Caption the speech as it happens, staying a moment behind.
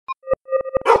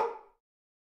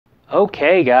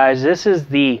Okay guys, this is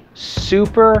the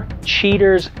Super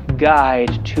Cheater's Guide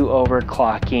to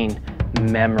Overclocking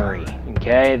Memory.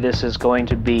 Okay, this is going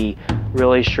to be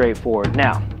really straightforward.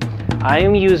 Now, I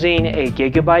am using a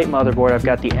Gigabyte motherboard. I've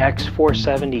got the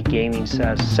X470 Gaming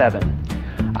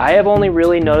 7. I have only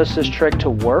really noticed this trick to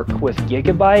work with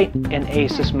Gigabyte and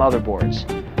Asus motherboards.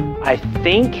 I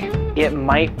think it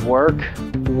might work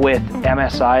with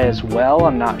MSI as well,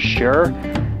 I'm not sure.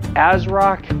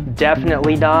 ASRock,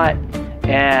 definitely not,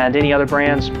 and any other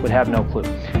brands would have no clue.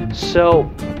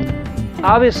 So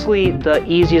obviously the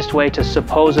easiest way to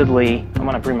supposedly, I'm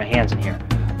gonna bring my hands in here,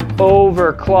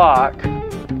 overclock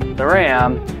the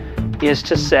RAM is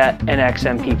to set an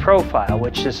XMP profile,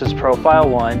 which this is profile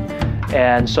 1.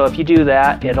 And so if you do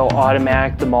that, it'll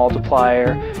automatic the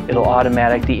multiplier, it'll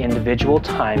automatic the individual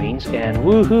timings, and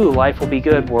woohoo, life will be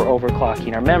good, we're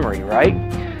overclocking our memory, right?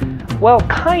 Well,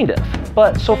 kind of.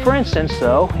 But so for instance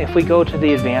though, if we go to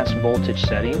the advanced voltage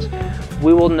settings,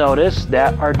 we will notice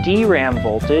that our DRAM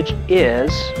voltage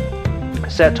is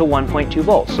set to 1.2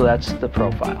 volts, so that's the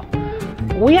profile.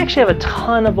 We actually have a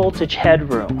ton of voltage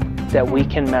headroom that we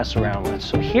can mess around with.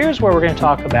 So here's where we're going to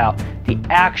talk about the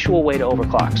actual way to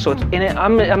overclock. So it's in it,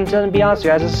 I'm going to be honest with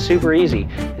you guys, this is super easy,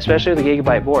 especially with a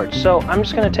Gigabyte board. So I'm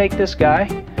just going to take this guy,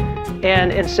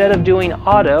 and instead of doing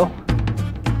auto,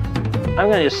 I'm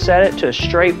going to just set it to a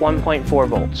straight 1.4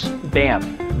 volts.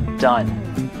 Bam, done.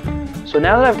 So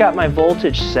now that I've got my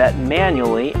voltage set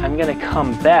manually, I'm going to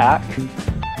come back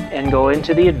and go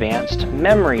into the advanced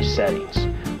memory settings.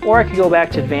 Or I could go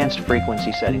back to advanced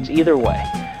frequency settings, either way.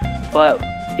 But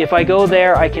if I go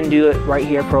there, I can do it right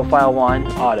here, profile 1,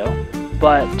 auto.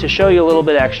 But to show you a little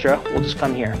bit extra, we'll just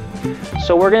come here.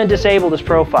 So we're going to disable this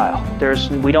profile.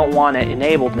 We don't want it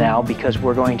enabled now because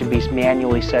we're going to be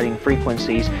manually setting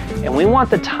frequencies, and we want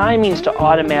the timings to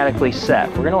automatically set.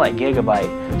 We're going to let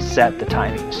Gigabyte set the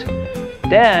timings.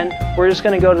 Then we're just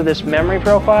going to go to this memory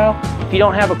profile. If you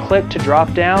don't have a click to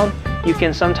drop down, you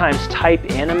can sometimes type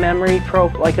in a memory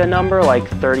like a number like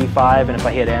 35, and if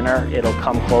I hit enter, it'll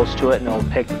come close to it and it'll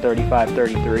pick 35,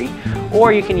 33.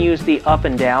 Or you can use the up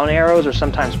and down arrows, or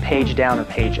sometimes page down or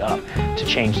page up to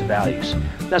change the values.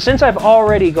 Now, since I've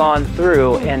already gone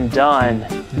through and done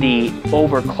the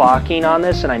overclocking on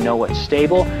this and I know what's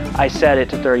stable, I set it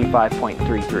to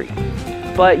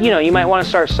 35.33. But you know, you might want to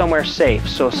start somewhere safe.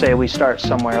 So say we start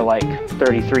somewhere like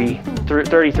 33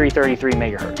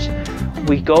 megahertz.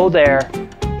 We go there,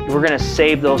 we're going to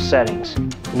save those settings.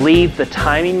 Leave the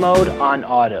timing mode on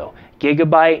auto.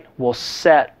 Gigabyte will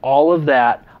set all of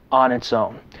that on its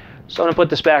own. So I'm going to put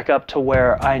this back up to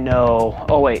where I know,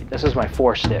 oh wait, this is my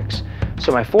 4 sticks.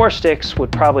 So my 4 sticks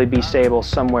would probably be stable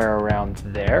somewhere around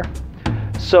there.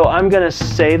 So I'm going to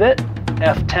save it,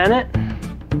 F10 it,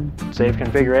 save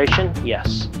configuration,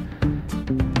 yes.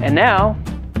 And now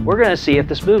we're going to see if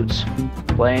this boots,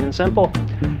 plain and simple.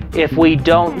 If we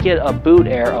don't get a boot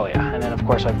error, oh yeah, and then of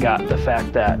course I've got the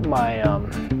fact that my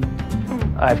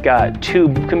I've got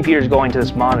 2 computers going to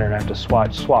this monitor and I have to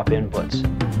swap inputs.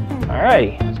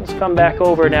 Alrighty, so let's come back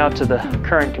over now to the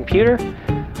current computer.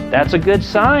 That's a good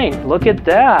sign. Look at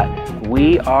that.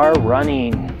 We are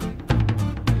running.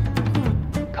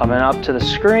 Coming up to the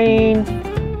screen.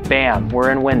 Bam,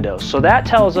 we're in Windows. So that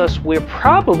tells us we're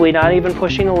probably not even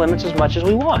pushing the limits as much as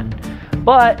we want.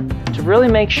 But to really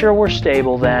make sure we're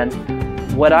stable then,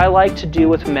 what I like to do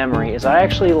with memory is I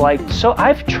actually so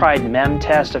I've tried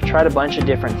MemTest, I've tried a bunch of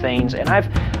different things, and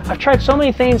I've tried so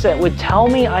many things that would tell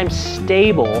me I'm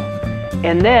stable,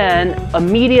 and then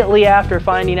immediately after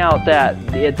finding out that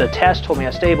the test told me I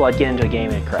was stable, I'd get into a game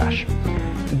and it'd crash.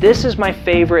 This is my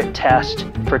favorite test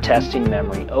for testing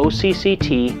memory,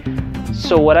 OCCT.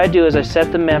 So what I do is I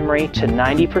set the memory to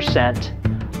 90%.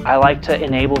 I like to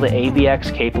enable the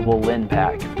AVX capable LIN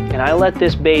pack, and I let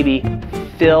this baby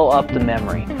fill up the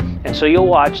memory. And so you'll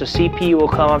watch the CPU will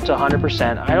come up to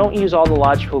 100%. I don't use all the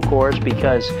logical cores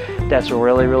because that's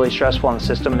really stressful on the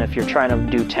system, and if you're trying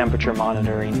to do temperature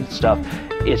monitoring and stuff,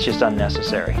 it's just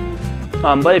unnecessary.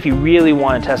 But if you really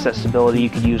want to test that stability, you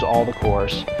could use all the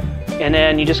cores. And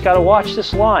then you just got to watch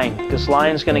this line. This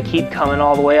line is going to keep coming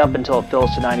all the way up until it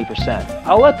fills to 90%.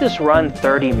 I'll let this run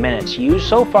 30 minutes.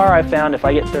 So far I've found if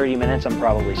I get 30 minutes, I'm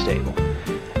probably stable.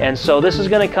 And so this is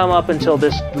going to come up until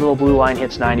this little blue line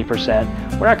hits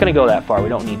 90%. We're not going to go that far. We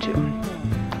don't need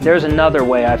to. There's another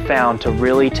way I've found to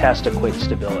really test a quick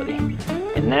stability,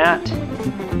 and that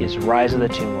is Rise of the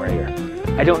Tomb Raider.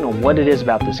 I don't know what it is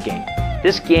about this game.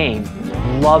 This game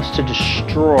loves to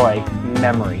destroy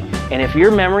memory. And if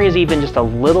your memory is even just a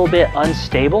little bit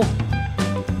unstable,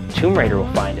 Tomb Raider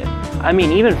will find it. I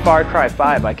mean, even Far Cry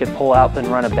 5, I could pull out and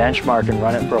run a benchmark and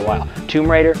run it for a while. Tomb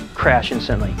Raider, crash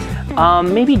instantly.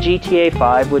 Maybe GTA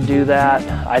 5 would do that.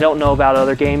 I don't know about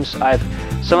other games.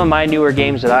 Some of my newer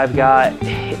games that I've got,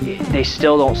 they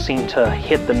still don't seem to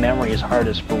hit the memory as hard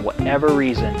as, for whatever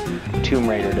reason, Tomb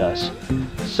Raider does.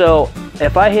 So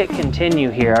if I hit continue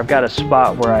here, I've got a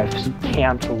spot where I've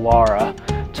camped Lara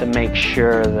to make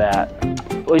sure that,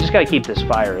 we just gotta keep this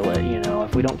fire lit, you know.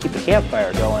 If we don't keep the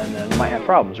campfire going, then we might have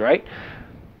problems, right?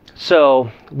 So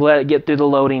let it get through the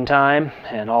loading time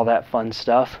and all that fun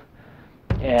stuff.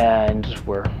 And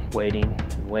we're waiting,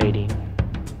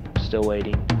 still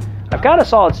waiting. I've got a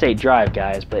solid state drive,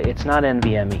 guys, but it's not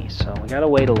NVMe, so we gotta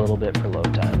wait a little bit for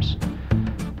load times.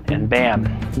 And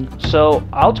bam. So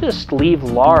I'll just leave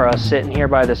Lara sitting here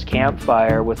by this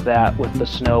campfire with the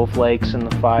snowflakes and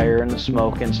the fire and the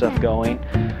smoke and stuff going.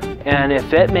 And if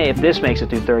this makes it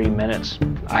through 30 minutes,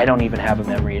 I don't even have a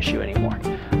memory issue anymore.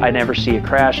 I never see a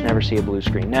crash, never see a blue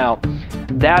screen. Now,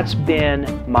 that's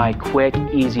been my quick,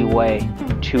 easy way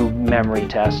to memory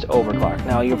test overclock.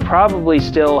 Now, you probably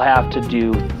still have to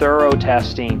do thorough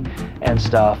testing and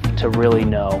stuff to really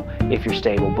know if you're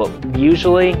stable. But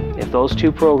usually, if those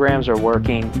two programs are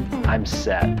working, I'm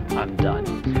set, I'm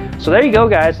done. So there you go,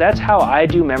 guys. That's how I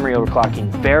do memory overclocking.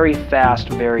 Very fast,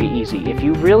 very easy. If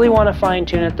you really want to fine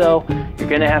tune it though, you're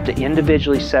gonna have to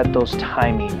individually set those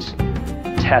timings,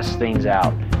 test things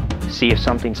out, see if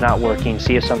something's not working,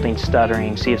 see if something's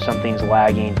stuttering, see if something's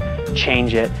lagging,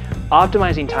 change it.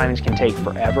 Optimizing timings can take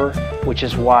forever, which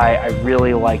is why I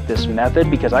really like this method,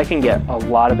 because I can get a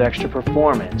lot of extra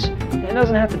performance and it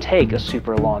doesn't have to take a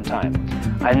super long time.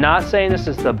 I'm not saying this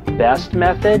is the best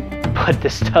method, but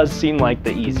this does seem like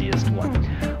the easiest one.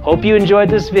 Hope you enjoyed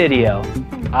this video.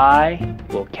 I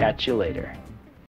will catch you later.